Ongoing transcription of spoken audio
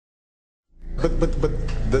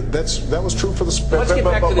that was true for the. Let's get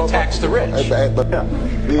back to the tax the rich. I'm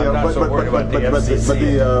not so worried about the FCC.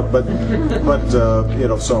 You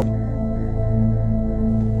know, so.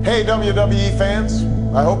 Hey, WWE fans!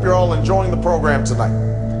 I hope you're all enjoying the program tonight.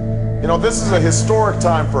 You know, this is a historic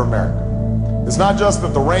time for America. It's not just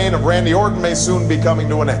that the reign of Randy Orton may soon be coming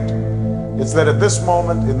to an end. It's that at this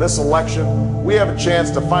moment, in this election, we have a chance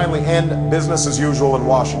to finally end business as usual in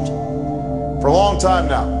Washington. For a long time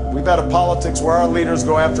now, we've had a politics where our leaders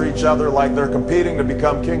go after each other like they're competing to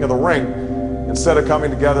become king of the ring, instead of coming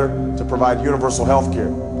together to provide universal health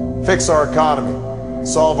care, fix our economy,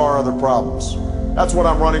 solve our other problems. That's what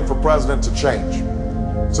I'm running for president to change.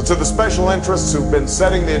 So to the special interests who've been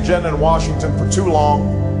setting the agenda in Washington for too long,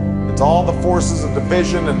 and to all the forces of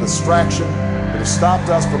division and distraction that have stopped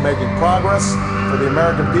us from making progress for the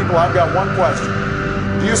American people, I've got one question.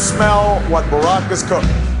 Do you smell what Barack is cooking?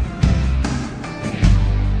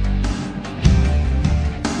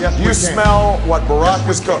 Yes, do you smell what Barack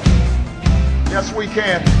is cooking? Yes, we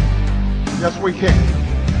can. Yes, we can.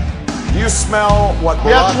 Do you smell what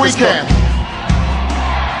Barack is cooking?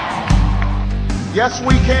 Yes,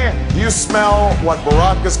 we can. Do you smell what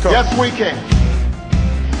Barack is cooking? Yes, we can.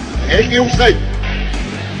 And you say.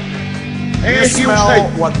 Do you smell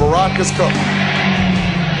what Barack is cooking?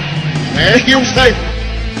 And you say.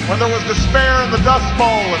 When there was despair in the Dust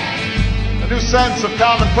Bowl and a new sense of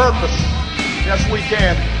common purpose. Yes, we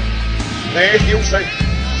can. And you say.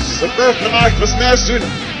 She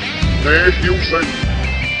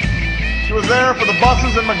was there for the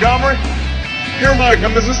buses in Montgomery. Here, Mike,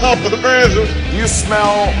 I'm business help for the president. Do you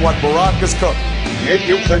smell what Barack is cooking? Yes,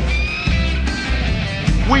 you say.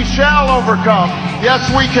 We shall overcome. Yes,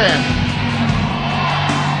 we can.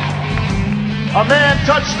 A man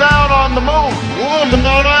touched down on the moon.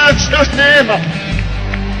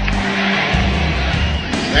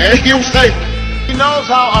 Yes, you say. He knows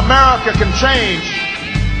how America can change.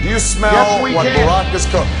 Do you smell what Barack is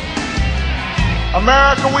cooking?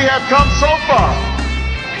 America, we have come so far.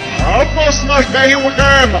 I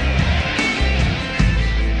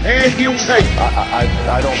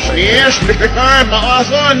don't think.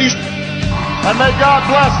 And may God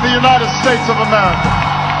bless the United States of America.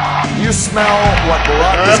 You smell what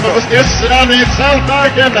Barack is cooking.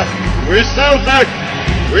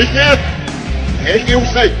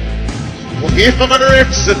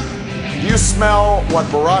 You smell what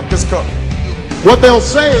Barack is cooking. What they'll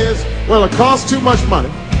say is, well, it costs too much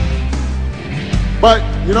money. But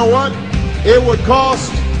you know what? It would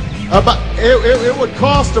cost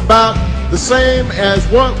about the same as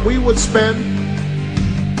what we would spend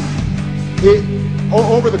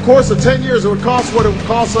over the course of 10 years. It would cost what it would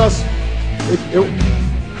cost us.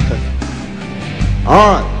 All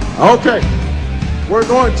right. Okay. We're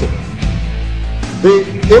going to.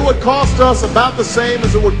 It would cost us about the same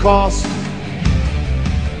as it would cost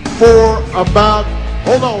for about.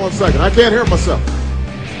 Hold on one second. I can't hear myself.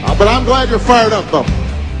 But I'm glad you're fired up, though.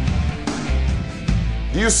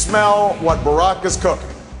 Do you smell what Barack is cooking?